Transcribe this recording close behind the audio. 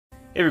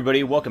Hey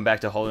everybody, welcome back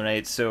to Hollow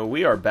Knight. So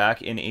we are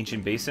back in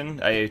Ancient Basin.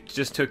 I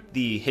just took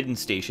the hidden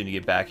station to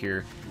get back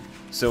here.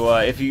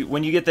 So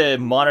when you get the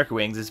Monarch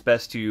Wings, it's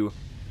best to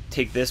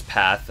take this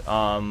path.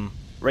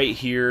 Right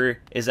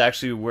here is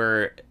actually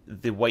where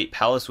the White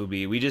Palace will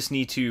be. We just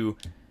need to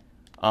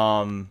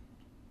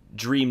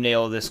dream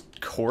nail this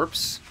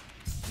corpse,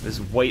 this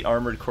white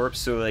armored corpse.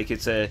 So like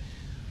it's a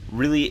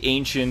really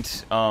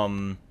ancient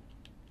guard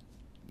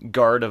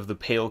of the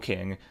Pale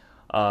King.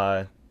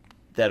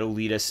 That'll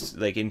lead us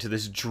like into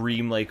this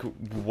dream like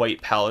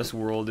White Palace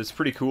world. It's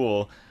pretty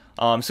cool.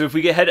 So if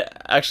we head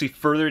actually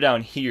further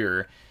down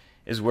here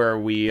is where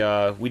we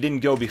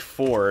didn't go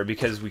before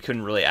because we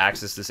couldn't really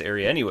access this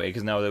area anyway,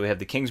 because now that we have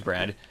the King's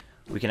Brand,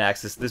 we can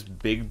access this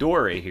big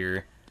door right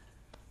here.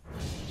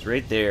 It's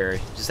right there.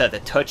 Just have to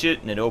touch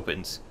it and it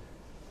opens.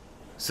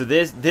 So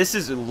this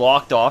is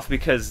locked off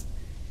because,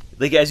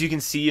 like, as you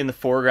can see in the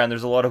foreground,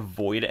 there's a lot of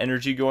void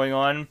energy going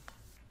on.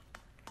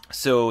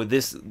 So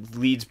this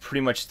leads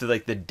pretty much to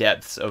like the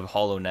depths of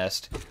Hollow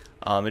Nest.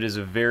 It is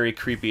a very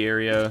creepy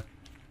area.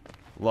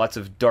 Lots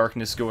of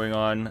darkness going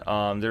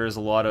on. There is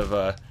a lot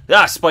of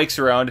spikes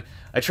around.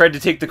 I tried to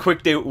take the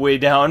quick way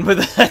down, but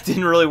that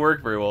didn't really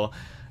work very well.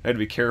 I had to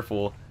be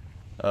careful.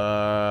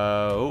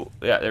 Oh,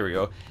 yeah, there we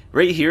go.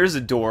 Right here is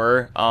a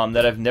door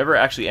that I've never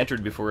actually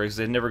entered before because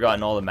I've never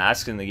gotten all the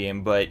masks in the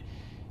game, but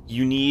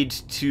you need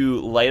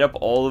to light up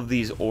all of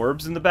these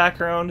orbs in the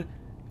background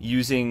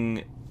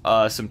using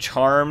some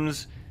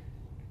charms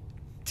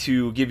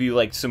to give you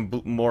like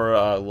some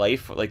more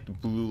life, like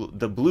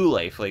the blue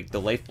life, like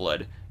the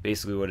lifeblood,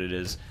 basically what it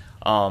is.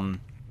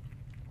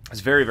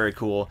 It's very, very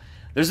cool.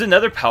 There's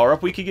another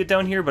power-up we could get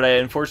down here, but I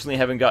unfortunately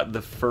haven't got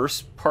the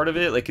first part of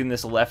it, like in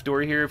this left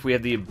door here. If we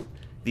have the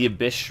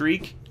Abyss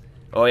Shriek.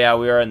 Oh yeah,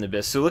 we are in the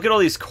Abyss. So look at all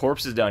these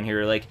corpses down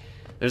here. Like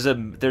there's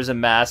a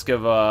mask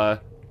of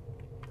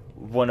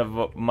one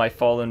of my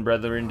fallen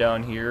brethren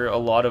down here. A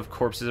lot of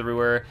corpses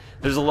everywhere.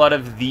 There's a lot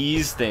of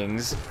these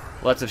things.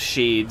 Lots of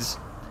shades.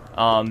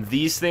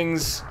 These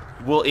things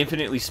will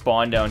infinitely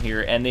spawn down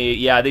here, and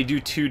they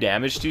do 2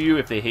 damage to you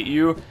if they hit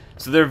you.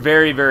 So they're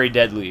very, very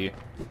deadly.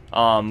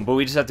 But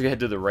we just have to head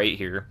to the right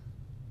here.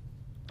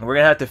 We're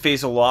gonna have to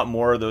face a lot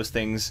more of those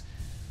things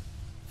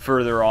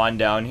further on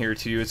down here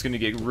too. It's gonna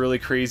get really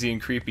crazy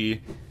and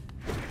creepy.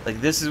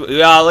 Like this is,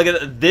 yeah, look at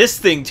that. This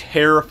thing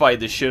terrified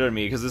the shit out of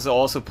me because this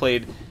also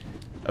played.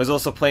 I was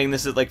also playing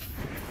this at like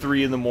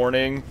 3 in the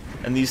morning,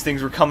 and these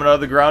things were coming out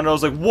of the ground, and I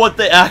was like, what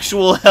the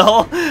actual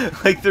hell?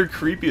 Like, they're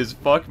creepy as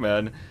fuck,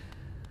 man.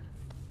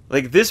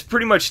 Like, this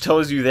pretty much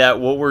tells you that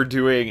what we're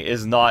doing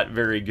is not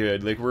very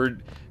good. Like, we're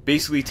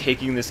basically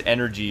taking this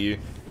energy,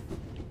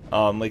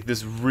 like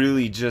this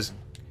really just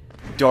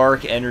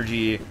dark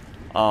energy,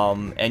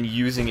 and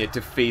using it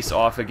to face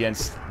off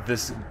against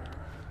this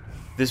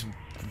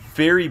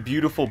very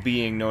beautiful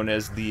being known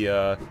as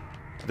the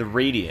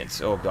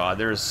Radiance. Oh god,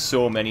 there's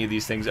so many of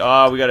these things. We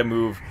gotta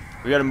move.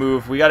 We gotta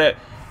move.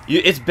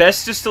 It's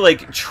best just to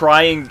like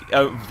try and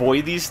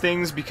avoid these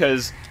things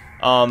because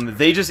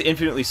they just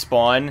infinitely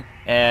spawn,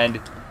 and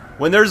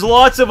when there's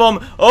lots of them,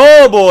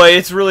 oh boy,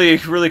 it's really,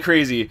 really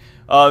crazy.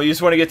 You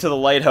just want to get to the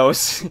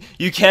lighthouse.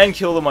 You can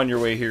kill them on your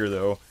way here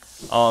though.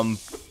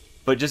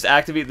 But just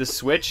activate the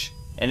switch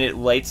and it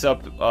lights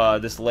up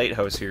this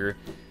lighthouse here.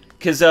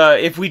 Because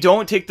if we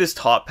don't take this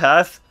top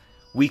path,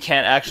 we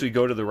can't actually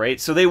go to the right,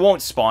 so they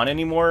won't spawn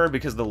anymore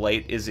because the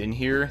light is in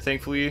here,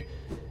 thankfully,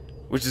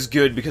 which is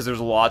good because there's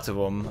lots of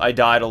them. I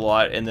died a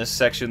lot in this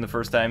section the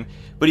first time,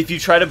 but if you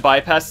try to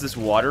bypass this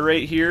water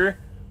right here,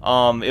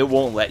 it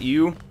won't let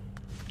you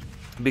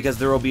because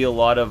there will be a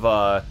lot of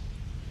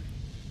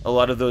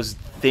those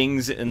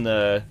things in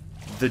the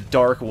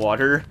dark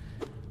water.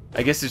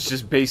 I guess it's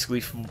just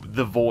basically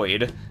the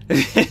void.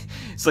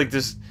 It's like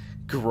this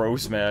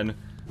gross, man.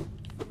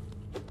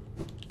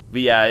 But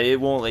yeah, it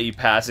won't let you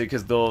pass it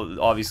because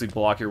they'll obviously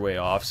block your way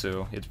off,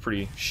 so it's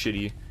pretty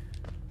shitty.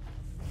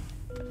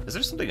 Is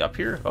there something up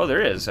here? Oh,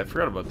 there is. I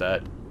forgot about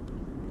that.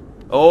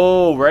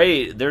 Oh,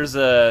 right. There's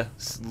a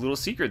little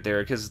secret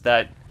there because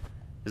that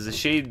is the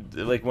shade,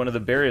 like one of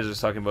the barriers I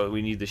was talking about,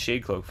 we need the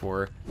Shade Cloak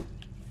for.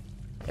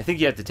 I think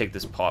you have to take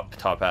this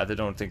top path. I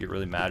don't think it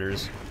really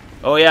matters.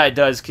 Oh, yeah, it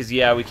does because,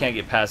 yeah, we can't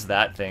get past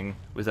that thing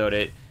without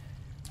it.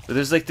 But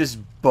there's like this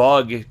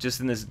bug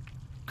just in this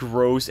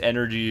gross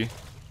energy.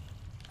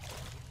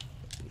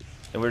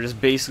 And we're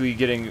just basically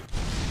getting,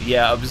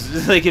 yeah,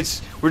 like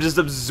we're just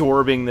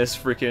absorbing this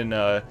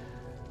freaking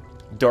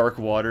dark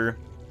water.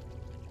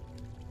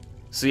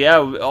 So yeah,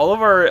 all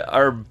of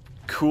our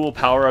cool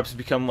power-ups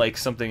become like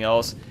something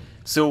else.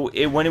 So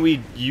when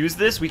we use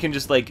this, we can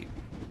just like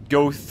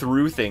go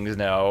through things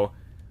now.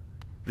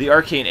 The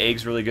Arcane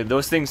Egg's really good.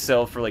 Those things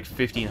sell for like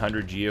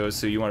 1,500 geos,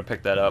 so you want to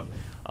pick that up.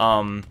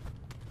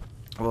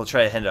 We'll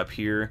try to head up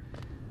here.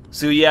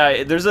 So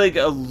yeah, there's like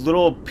a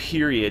little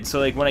period. So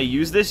like when I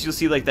use this, you'll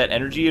see like that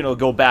energy and it'll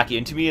go back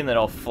into me and then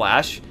I'll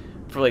flash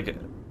for like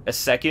a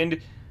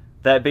second.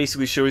 That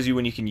basically shows you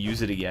when you can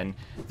use it again.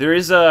 There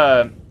is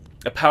a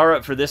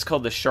power-up for this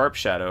called the Sharp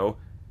Shadow.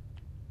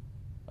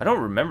 I don't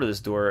remember this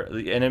door.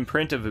 An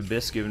imprint of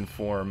Abyss given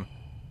form.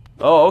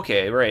 Oh,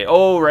 okay, right.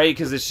 Oh, right,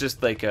 because it's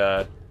just like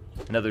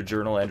another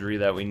journal entry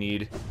that we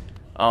need.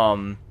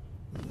 But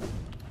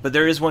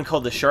there is one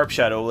called the Sharp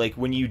Shadow. Like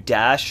when you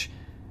dash,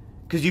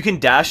 because you can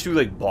dash through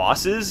like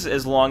bosses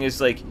as long as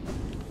like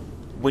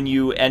when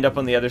you end up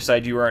on the other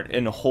side you aren't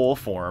in whole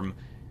form.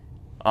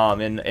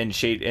 In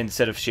shade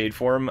instead of shade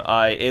form,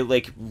 it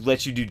like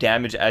lets you do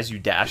damage as you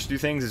dash through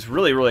things. It's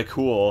really, really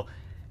cool,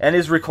 and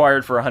is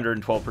required for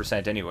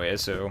 112% anyway.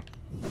 So,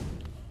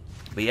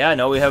 but yeah,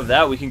 now we have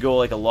that. We can go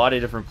like a lot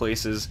of different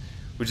places,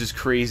 which is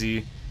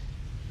crazy.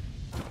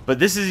 But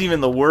this is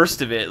even the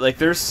worst of it. Like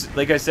there's,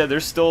 like I said,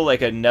 there's still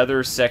like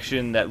another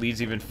section that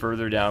leads even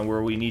further down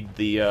where we need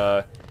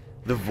the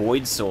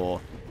Void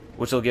Soul,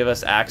 which will give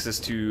us access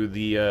to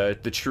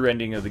the true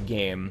ending of the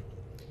game,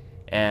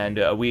 and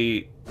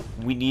we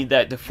need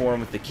that to form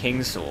with the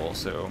King Soul.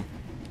 So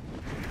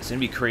it's gonna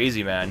be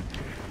crazy, man.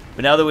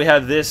 But now that we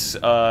have this,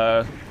 it's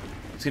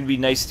gonna be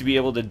nice to be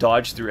able to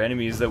dodge through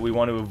enemies that we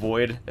want to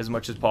avoid as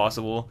much as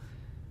possible.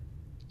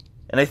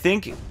 And I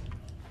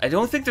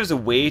don't think there's a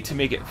way to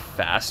make it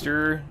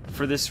faster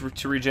for this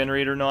to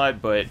regenerate or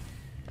not, but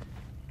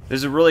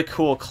there's a really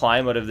cool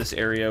climb out of this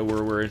area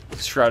where we're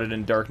shrouded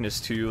in darkness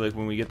too, like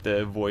when we get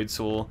the Void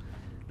Soul.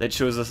 That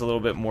shows us a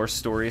little bit more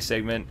story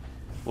segment.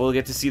 We'll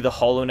get to see the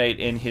Hollow Knight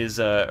in his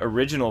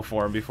original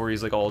form before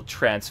he's like all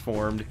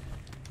transformed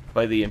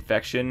by the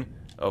infection.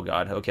 Oh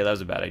god, okay, that was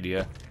a bad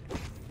idea.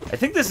 I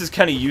think this is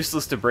kind of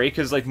useless to break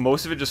because like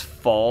most of it just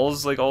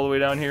falls like all the way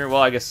down here.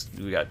 Well, I guess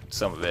we got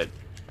some of it.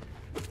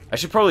 I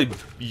should probably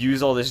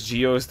use all this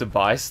geos to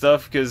buy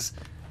stuff because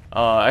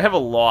I have a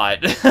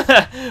lot.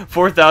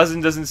 4,000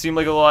 doesn't seem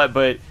like a lot,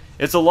 but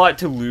it's a lot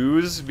to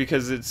lose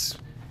because it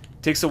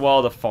takes a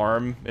while to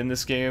farm in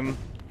this game.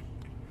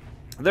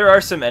 There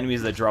are some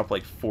enemies that drop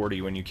like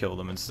 40 when you kill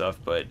them and stuff,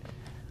 but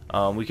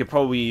we could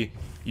probably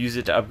use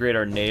it to upgrade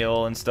our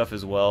nail and stuff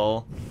as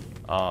well.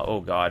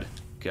 Oh god,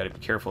 gotta be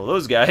careful of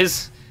those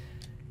guys.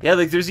 Yeah,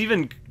 like there's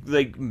even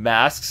like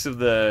masks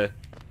of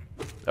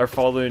our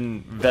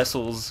fallen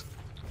vessels,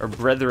 our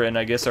brethren,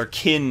 I guess, our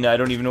kin, I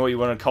don't even know what you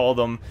want to call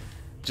them,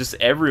 just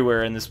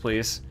everywhere in this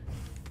place.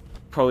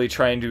 Probably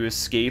trying to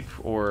escape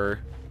or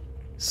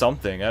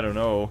something, I don't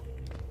know.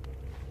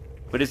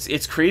 But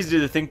it's crazy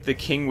to think the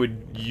king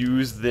would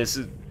use this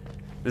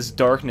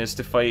darkness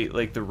to fight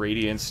like the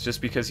Radiance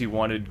just because he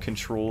wanted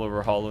control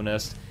over Hollow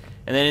Nest.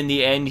 And then in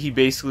the end he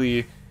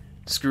basically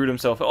screwed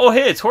himself. Oh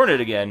hey, it's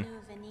Hornet again.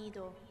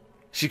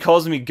 She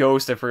calls me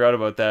Ghost, I forgot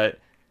about that.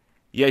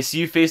 Yeah, I see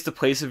you face the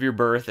place of your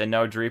birth and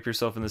now drape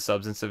yourself in the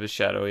substance of his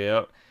shadow,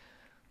 yeah.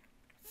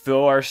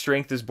 Though our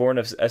strength is born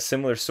of a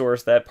similar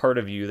source, that part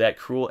of you, that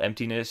crucial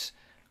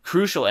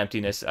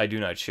emptiness, I do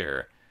not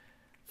share.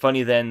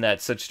 Funny then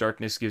that such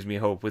darkness gives me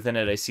hope. Within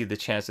it I see the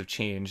chance of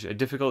change. A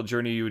difficult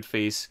journey you would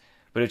face,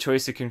 but a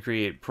choice it can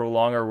create.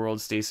 Prolong our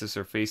world's stasis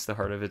or face the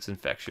heart of its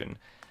infection.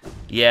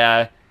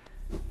 Yeah.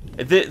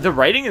 The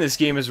writing in this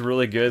game is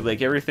really good.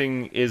 Like,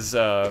 everything is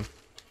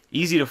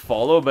easy to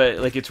follow, but,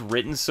 like, it's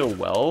written so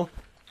well.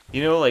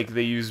 You know, like,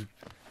 they use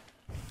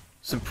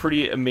some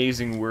pretty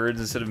amazing words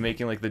instead of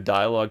making, like, the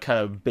dialogue kind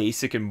of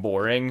basic and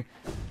boring.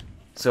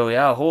 So,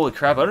 yeah, holy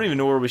crap. I don't even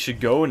know where we should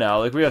go now.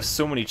 Like, we have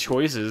so many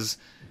choices.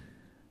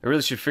 I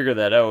really should figure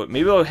that out.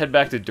 Maybe I'll head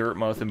back to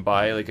Dirtmouth and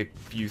buy, like, a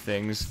few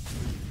things.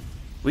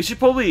 We should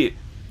probably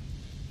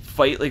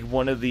fight, like,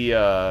 one of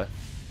the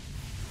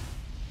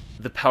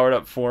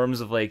powered-up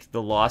forms of, like,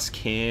 the Lost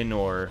Kin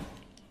or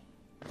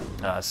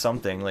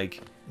something.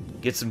 Like,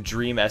 get some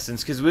Dream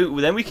Essence. Because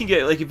then we can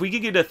get, like, if we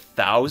can get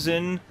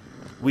 1,000,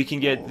 we can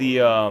get the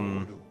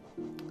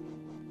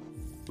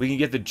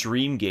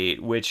Dream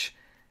Gate, which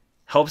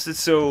helps it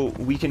so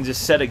we can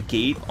just set a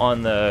gate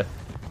on the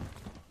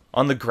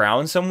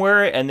ground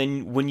somewhere, and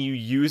then when you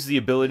use the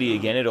ability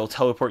again, it'll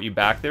teleport you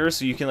back there,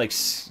 so you can, like,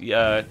 see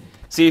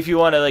if you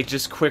want to, like,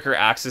 just quicker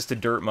access to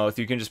Dirtmouth,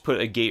 you can just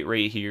put a gate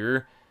right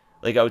here,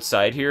 like,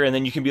 outside here, and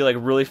then you can be, like,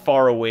 really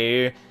far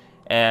away,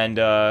 and,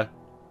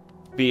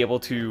 be able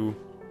to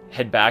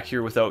head back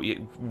here without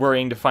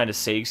worrying to find a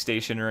save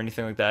station or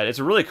anything like that. It's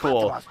a really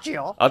cool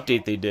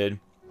update they did.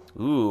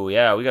 Ooh,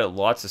 yeah, we got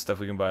lots of stuff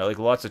we can buy, like,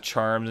 lots of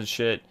charms and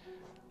shit.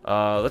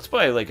 Let's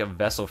buy, like, a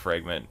vessel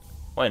fragment.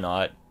 Why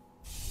not?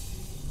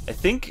 I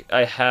think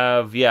I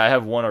have, yeah, I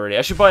have one already.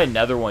 I should buy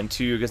another one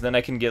too, because then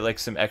I can get like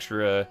some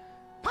extra.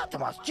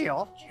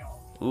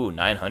 Ooh,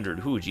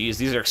 900. Ooh, geez,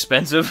 these are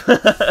expensive.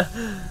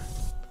 The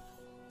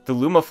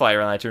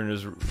Lumafire Lantern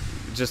is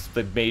just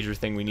the major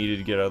thing we needed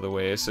to get out of the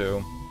way.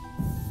 So,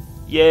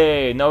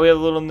 yay! Now we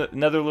have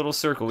another little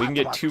circle. We can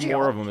get 2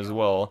 more of them as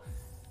well.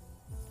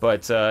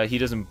 But he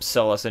doesn't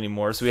sell us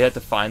anymore, so we have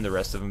to find the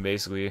rest of them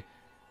basically.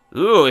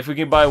 Ooh, if we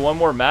can buy one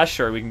more Mass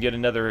Shard, we can get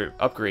another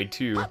upgrade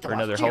too, or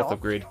another health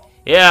upgrade.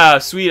 Yeah,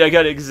 sweet, I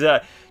got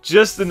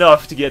just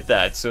enough to get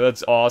that, so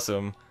that's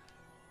awesome.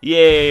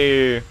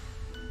 Yay!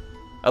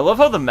 I love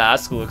how the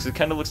mask looks. It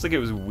kind of looks like it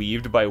was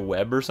weaved by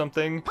web or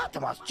something.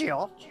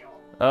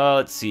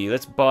 Let's see.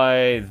 Let's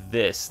buy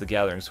this, the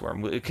Gathering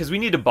Swarm, because we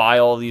need to buy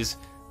all these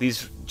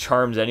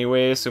charms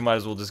anyway, so might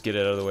as well just get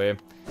it out of the way.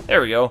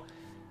 There we go.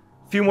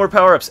 few more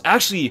power-ups.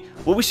 Actually,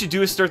 what we should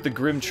do is start the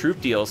Grimm Troupe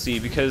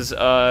DLC, because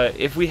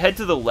if we head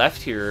to the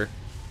left here,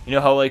 you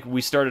know how like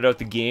we started out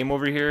the game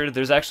over here?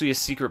 There's actually a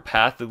secret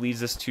path that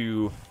leads us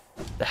to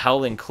the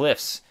Howling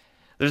Cliffs.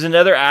 There's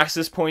another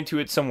access point to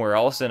it somewhere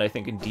else, and I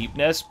think in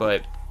Deepnest,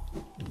 but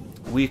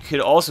we could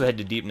also head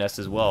to Deepnest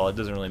as well. It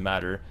doesn't really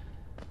matter.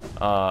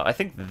 I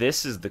think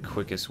this is the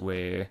quickest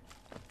way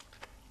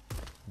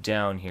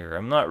down here.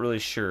 I'm not really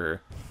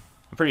sure.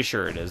 I'm pretty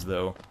sure it is,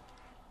 though.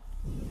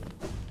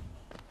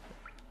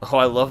 Oh,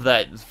 I love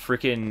that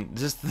freaking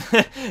just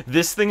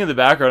this thing in the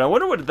background. I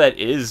wonder what that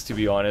is, to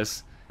be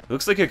honest. It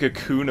looks like a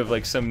cocoon of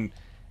like some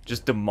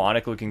just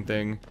demonic looking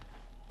thing.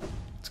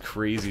 It's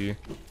crazy.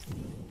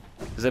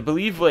 Because I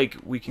believe like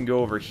we can go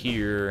over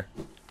here.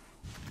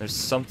 There's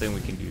something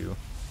we can do.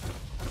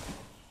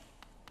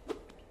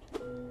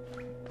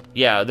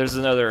 Yeah, there's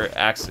another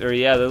axe, or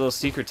yeah, the little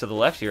secret to the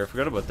left here. I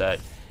forgot about that.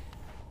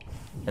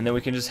 And then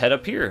we can just head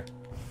up here,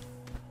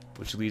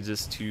 which leads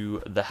us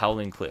to the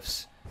Howling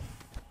Cliffs.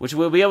 Which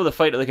we'll be able to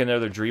fight like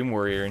another Dream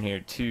Warrior in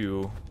here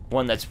too.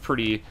 One that's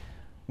pretty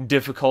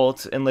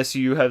difficult. Unless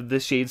you have the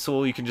Shade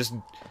Soul, you can just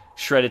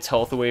shred its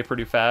health away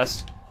pretty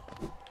fast.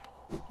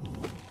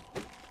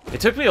 It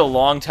took me a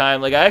long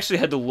time. Like, I actually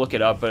had to look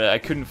it up, but I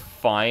couldn't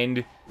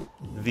find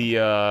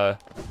the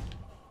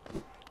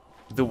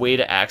way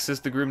to access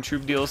the Grimm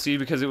Troupe DLC,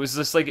 because it was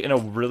just like in a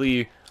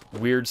really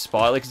weird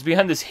spot. Like, it's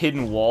behind this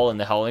hidden wall in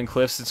the Howling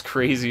Cliffs. It's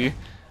crazy.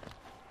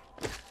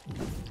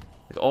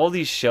 Like, all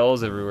these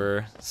shells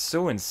everywhere. It's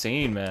so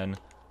insane, man.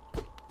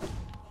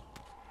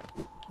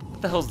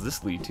 What the hell does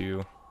this lead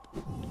to?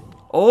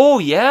 Oh,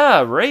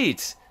 yeah,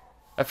 right.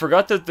 I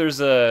forgot that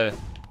there's a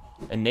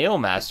nail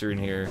master in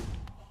here.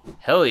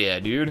 Hell yeah,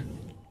 dude.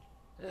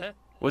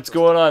 What's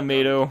going on,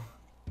 Mato?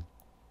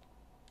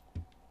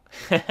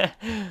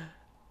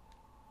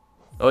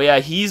 Oh yeah,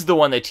 he's the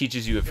one that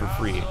teaches you it for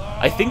free.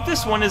 I think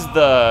this one is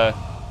the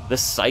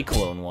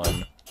Cyclone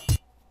one.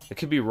 I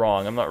could be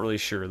wrong. I'm not really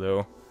sure,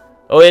 though.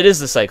 Oh, it is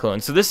the Cyclone.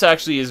 So this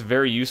actually is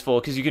very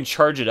useful, because you can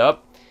charge it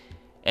up,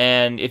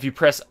 and if you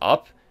press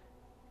up,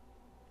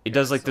 it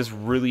does like this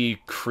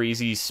really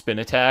crazy spin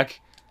attack.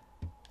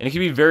 And it can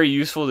be very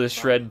useful to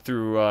shred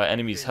through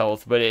enemies'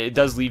 health, but it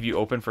does leave you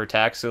open for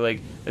attacks. So,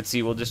 like, let's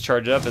see, we'll just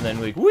charge it up, and then,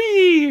 like,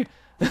 whee!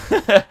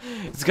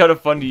 It's kind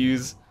of fun to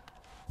use.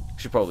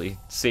 Should probably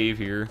save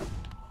here,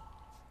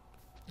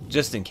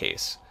 just in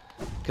case,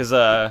 because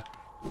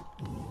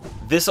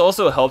this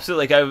also helps it.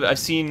 Like, I've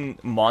seen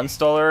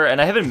Monstaller,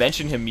 and I haven't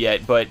mentioned him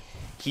yet, but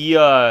he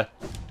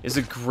is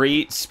a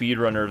great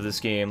speedrunner of this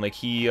game. Like,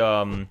 he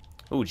oh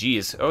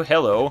geez, oh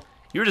hello,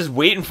 you were just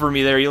waiting for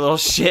me there, you little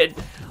shit.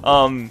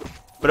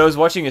 But I was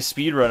watching a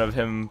speedrun of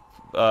him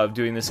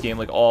doing this game,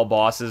 like all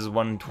bosses,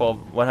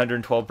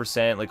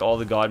 112%, like all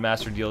the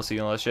Godmaster DLC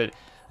and all that shit.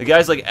 The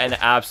guy's like an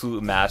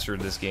absolute master in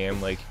this game.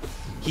 Like,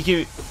 he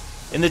can,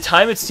 in the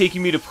time it's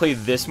taking me to play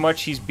this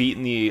much, he's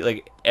beaten the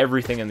like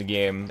everything in the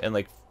game in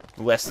like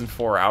less than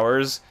 4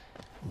 hours,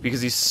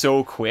 because he's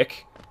so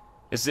quick.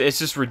 It's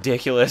just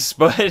ridiculous.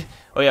 But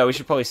oh yeah, we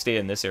should probably stay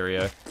in this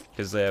area,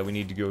 because we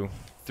need to go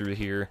through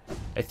here.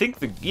 I think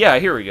yeah,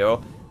 here we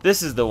go.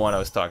 This is the one I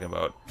was talking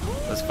about.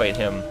 Let's fight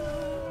him.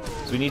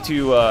 So we need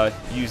to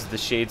use the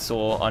Shade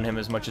Soul on him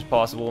as much as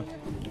possible.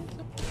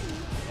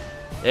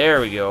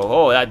 There we go.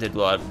 Oh, that did a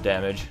lot of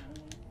damage.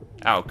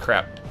 Ow,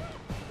 crap.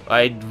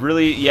 I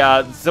really,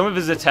 yeah, some of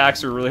his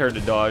attacks are really hard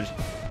to dodge.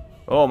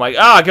 Oh my,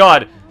 ah,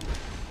 God!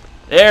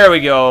 There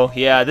we go.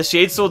 Yeah, the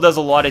Shade Soul does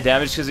a lot of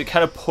damage because it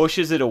kind of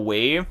pushes it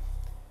away.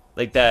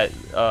 Like that,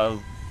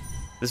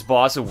 this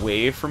boss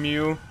away from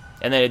you.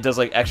 And then it does,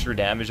 like, extra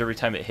damage every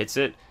time it hits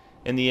it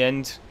in the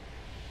end.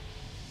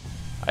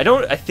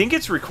 I think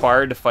it's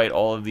required to fight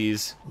all of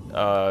these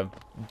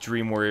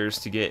Dream Warriors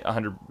to get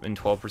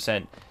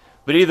 112%.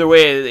 But either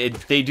way,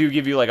 they do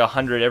give you like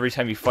 100 every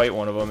time you fight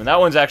one of them. And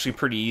that one's actually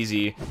pretty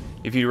easy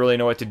if you really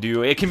know what to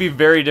do. It can be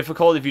very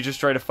difficult if you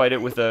just try to fight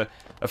it with a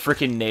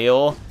freaking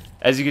nail.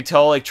 As you can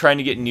tell, like, trying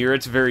to get near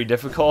it's very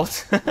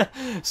difficult.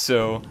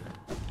 So...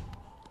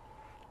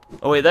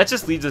 oh wait, that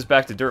just leads us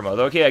back to Dirt Mode.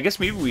 Okay, I guess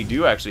maybe we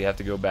do actually have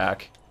to go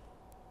back.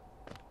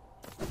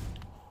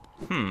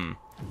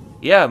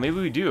 Yeah, maybe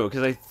we do,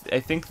 because I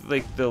think,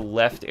 like, the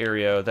left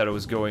area that I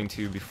was going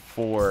to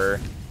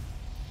before...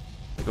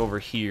 like, over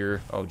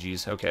here... oh,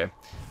 geez, okay.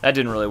 That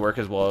didn't really work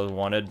as well as I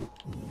wanted.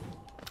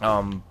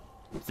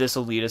 This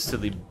will lead us to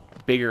the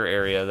bigger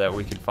area that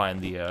we can find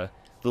the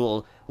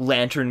little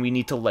lantern we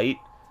need to light.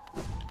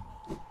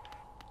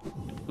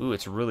 Ooh,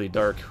 it's really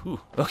dark. Ooh,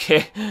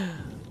 okay.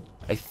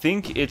 I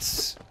think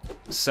it's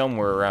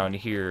somewhere around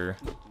here.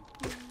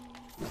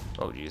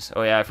 Oh, jeez.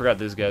 Oh, yeah, I forgot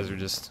these guys are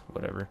just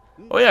whatever.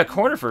 Oh, yeah,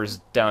 Cornifer's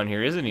down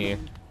here, isn't he?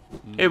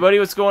 Hey, buddy,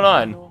 what's going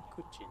on?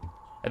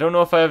 I don't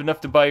know if I have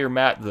enough to buy your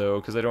mat, though,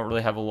 because I don't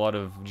really have a lot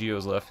of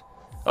geos left.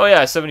 Oh,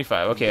 yeah,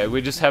 75. Okay,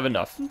 we just have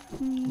enough.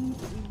 And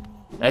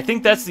I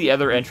think that's the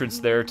other entrance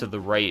there to the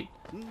right,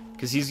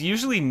 because he's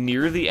usually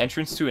near the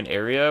entrance to an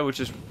area, which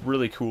is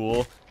really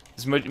cool.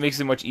 It makes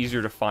it much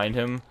easier to find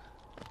him.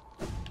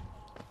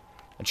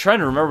 I'm trying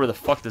to remember where the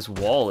fuck this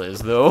wall is,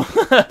 though.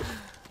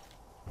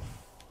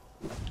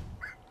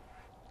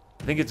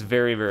 I think it's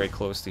very, very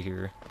close to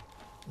here.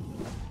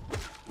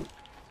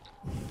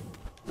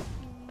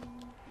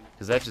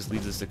 Because that just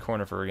leads us to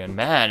Cornifer again.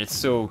 Man, it's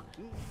so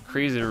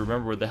crazy to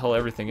remember where the hell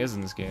everything is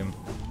in this game.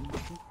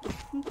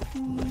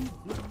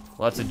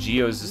 Lots of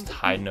geos just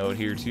hiding out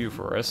here too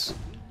for us.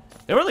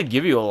 They don't really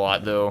give you a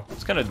lot though.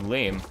 It's kind of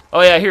lame.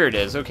 Oh yeah, here it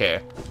is.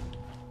 Okay.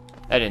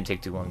 That didn't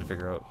take too long to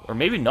figure out. Or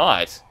maybe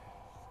not.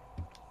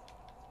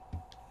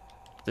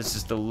 This is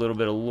just a little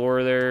bit of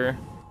lore there.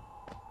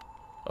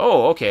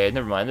 Oh, okay.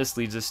 Never mind. This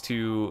leads us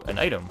to an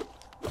item.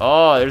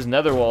 Oh, there's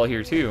another wall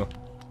here too.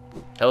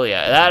 Hell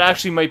yeah. That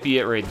actually might be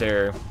it right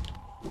there.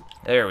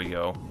 There we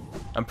go.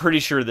 I'm pretty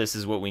sure this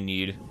is what we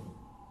need.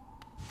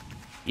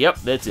 Yep,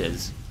 this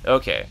is.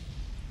 Okay.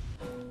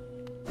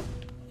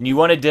 And you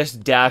want to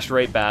just dash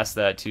right past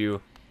that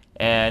too.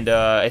 And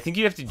I think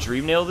you have to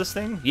dream nail this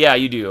thing? Yeah,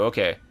 you do.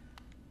 Okay.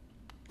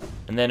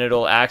 And then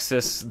it'll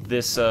access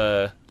this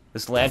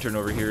this lantern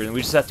over here, and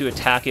we just have to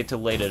attack it to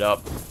light it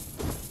up.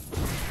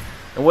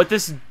 And what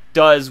this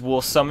does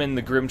will summon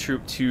the Grimm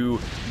Troupe to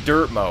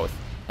Dirtmouth,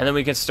 and then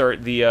we can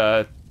start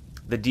the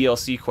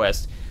DLC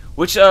quest,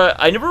 which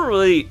I never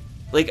really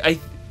like.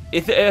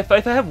 If I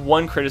have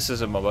one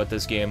criticism about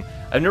this game,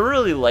 I've never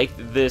really liked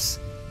this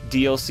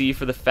DLC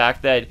for the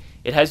fact that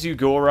it has you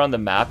go around the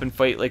map and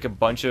fight like a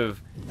bunch of,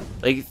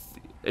 like,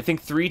 I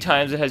think 3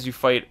 times it has you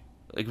fight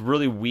like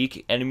really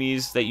weak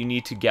enemies that you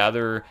need to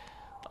gather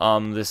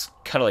this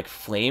kind of like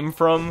flame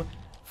from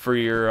for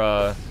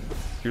your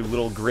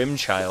little Grimm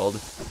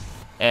child,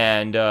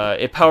 and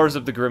it powers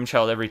up the Grimm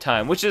child every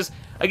time, which is,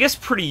 I guess,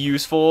 pretty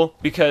useful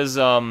because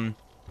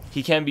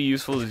he can be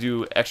useful to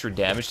do extra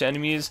damage to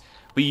enemies,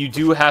 but you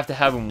do have to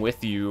have him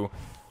with you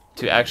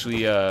to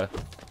actually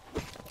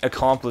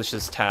accomplish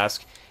this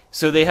task.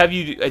 So they have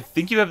you, I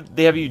think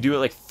they have you do it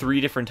like 3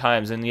 different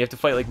times, and you have to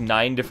fight like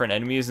 9 different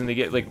enemies, and they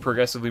get like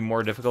progressively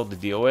more difficult to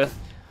deal with.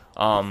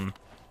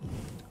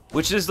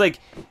 Which is like,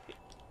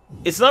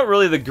 it's not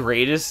really the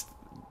greatest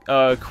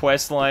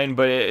quest line,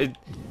 but I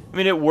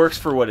mean, it works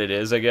for what it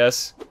is, I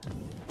guess.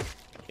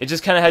 It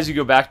just kind of has you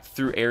go back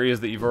through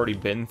areas that you've already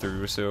been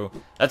through, so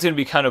that's going to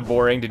be kind of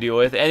boring to deal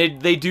with. And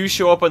they do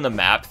show up on the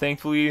map,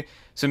 thankfully,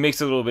 so it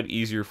makes it a little bit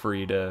easier for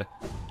you to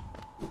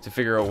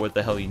figure out what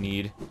the hell you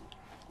need.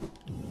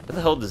 Where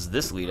the hell does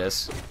this lead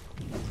us?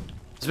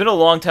 It's been a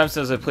long time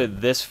since I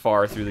played this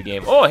far through the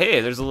game. Oh, hey,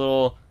 there's a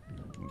little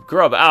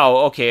grub. Ow,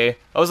 okay.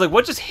 I was like,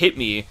 what just hit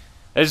me?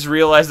 I just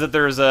realized that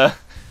there's a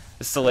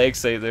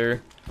stalactite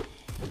there.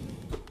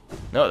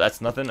 No,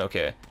 that's nothing?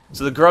 Okay.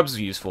 So the grub's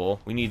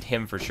useful. We need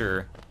him for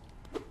sure.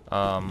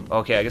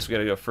 Okay, I guess we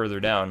gotta go further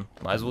down.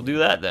 Might as well do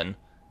that then.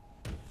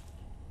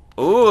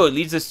 Oh, it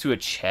leads us to a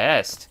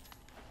chest.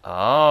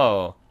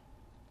 Oh.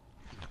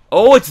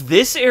 Oh, it's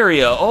this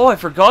area! Oh, I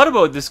forgot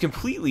about this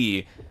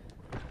completely.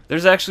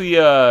 There's actually,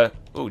 oh,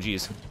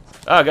 jeez.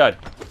 Oh, God.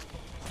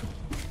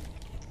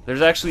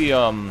 There's actually, we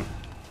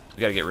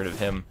gotta get rid of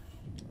him.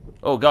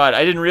 Oh, God,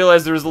 I didn't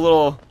realize there was a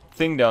little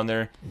thing down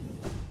there.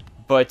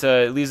 But,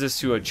 it leads us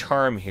to a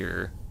charm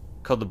here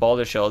called the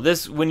Balder Shell.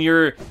 This, when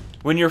you're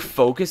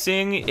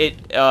focusing,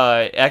 it,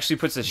 actually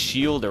puts a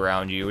shield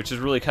around you, which is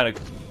really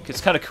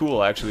it's kind of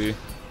cool, actually.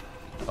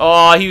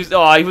 Oh, he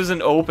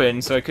wasn't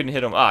open, so I couldn't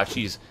hit him. Ah,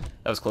 jeez.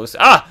 That was close.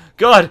 Ah!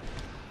 God!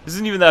 This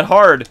isn't even that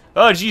hard.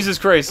 Oh, Jesus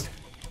Christ.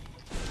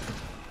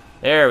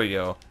 There we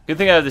go. Good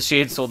thing I have the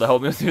Shade Soul to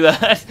help me through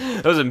that.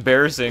 That was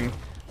embarrassing.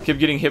 Kept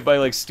getting hit by,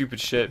 like, stupid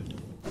shit.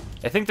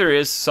 I think there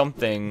is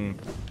something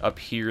up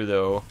here,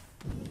 though.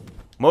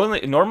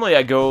 Normally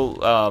I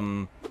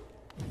go,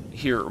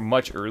 here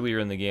much earlier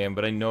in the game,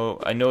 but I know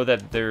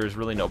that there's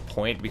really no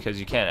point because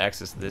you can't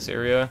access this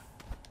area.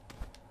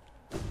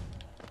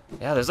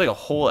 Yeah, there's, like, a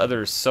whole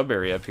other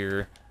sub-area up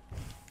here.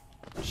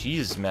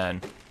 Jesus, man.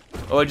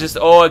 Oh,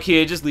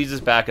 okay, it just leads us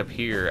back up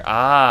here.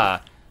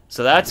 Ah,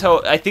 so that's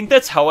how, I think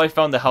that's how I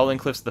found the Howling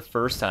Cliffs the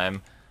first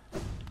time.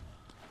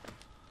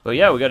 But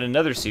yeah, we got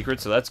another secret,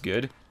 so that's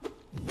good.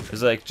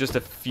 There's like just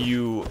a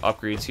few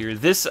upgrades here.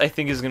 This, I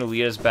think, is going to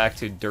lead us back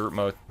to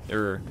Dirtmouth,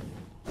 or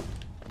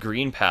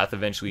Green Path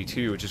eventually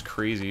too, which is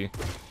crazy.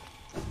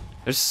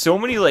 There's so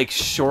many like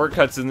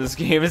shortcuts in this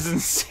game, it's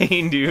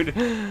insane, dude.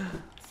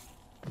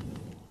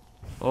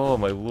 Oh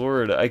my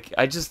lord,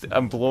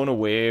 I'm blown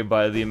away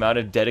by the amount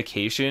of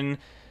dedication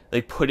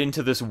they put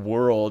into this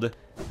world.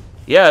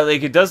 Yeah,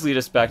 like, it does lead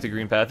us back to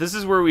Green Path. This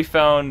is where we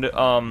found,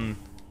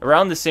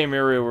 around the same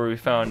area where we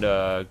found,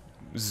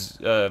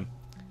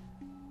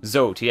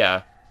 Zote,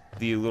 yeah.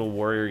 The little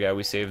warrior guy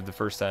we saved the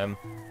first time.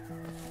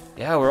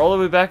 Yeah, we're all the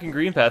way back in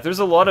Green Path. There's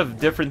a lot of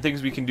different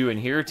things we can do in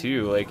here,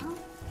 too. Like,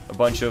 a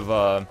bunch of,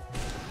 might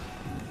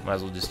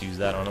as well just use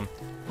that on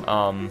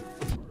him.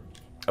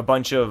 A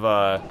bunch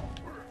of,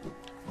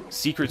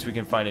 secrets we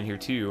can find in here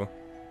too,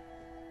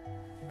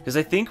 because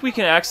I think we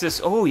can access,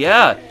 oh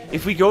yeah,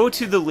 if we go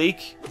to the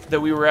lake that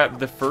we were at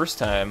the first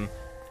time,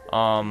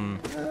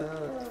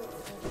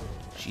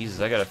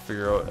 Jesus, I gotta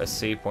figure out a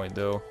save point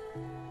though.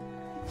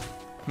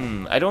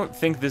 I don't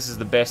think this is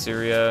the best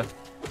area.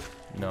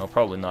 No,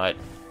 probably not.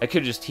 I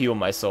could just heal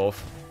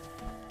myself.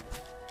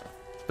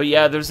 But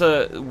yeah, there's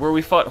where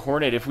we fought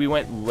Hornet. If we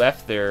went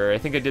left there, I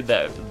think I did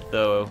that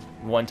the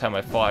one time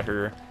I fought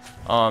her.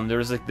 There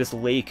was like this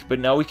lake, but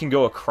now we can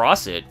go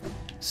across it.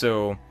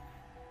 So,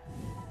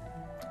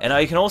 and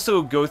I can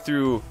also go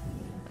through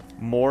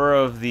more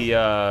of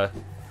the.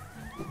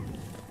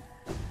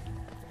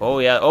 Oh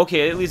yeah,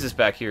 okay, it leads us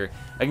back here.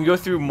 I can go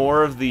through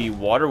more of the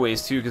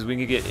waterways too, because we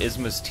can get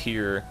Isma's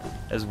Tear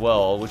as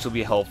well, which will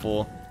be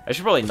helpful. I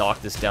should probably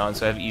knock this down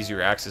so I have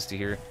easier access to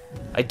here.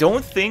 I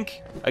don't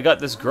think I got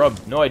this grub.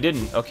 No, I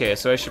didn't. Okay,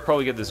 so I should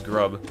probably get this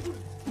grub.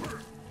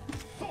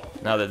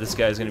 Now that this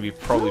guy's going to be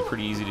probably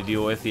pretty easy to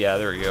deal with. Yeah,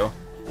 there we go.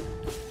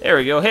 There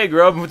we go. Hey,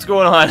 grub, what's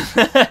going on?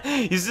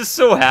 He's just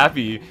so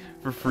happy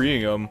for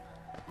freeing him.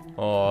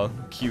 Aw,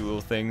 cute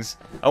little things.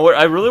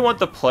 I really want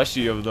the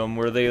plushie of them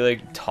where they,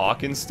 like,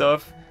 talk and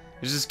stuff.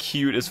 It's just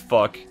cute as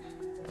fuck.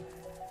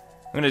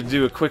 I'm going to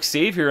do a quick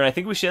save here, and I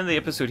think we should end the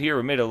episode here.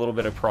 We made a little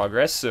bit of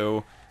progress,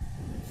 so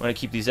I'm going to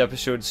keep these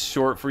episodes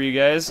short for you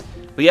guys.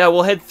 But yeah,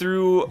 we'll head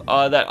through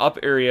that up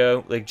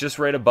area, like just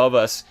right above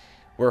us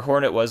where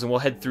Hornet was, and we'll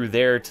head through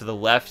there to the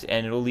left,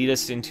 and it'll lead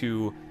us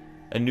into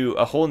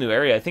a whole new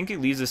area. I think it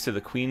leads us to the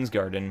Queen's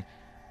Garden,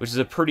 which is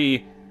a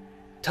pretty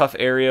tough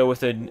area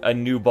with a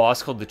new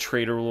boss called the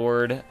Trader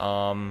Lord.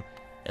 And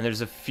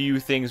there's a few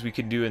things we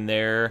can do in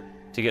there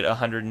to get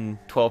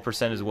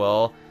 112% as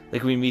well.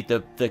 Like we meet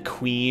the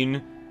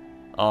Queen,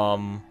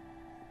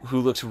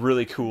 who looks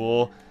really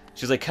cool.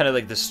 She's like kind of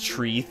like this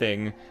tree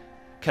thing,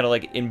 kind of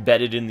like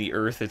embedded in the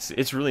earth.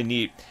 It's really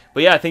neat.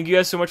 But yeah, thank you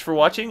guys so much for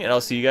watching, and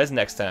I'll see you guys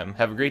next time.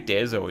 Have a great day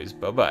as always.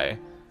 Bye bye.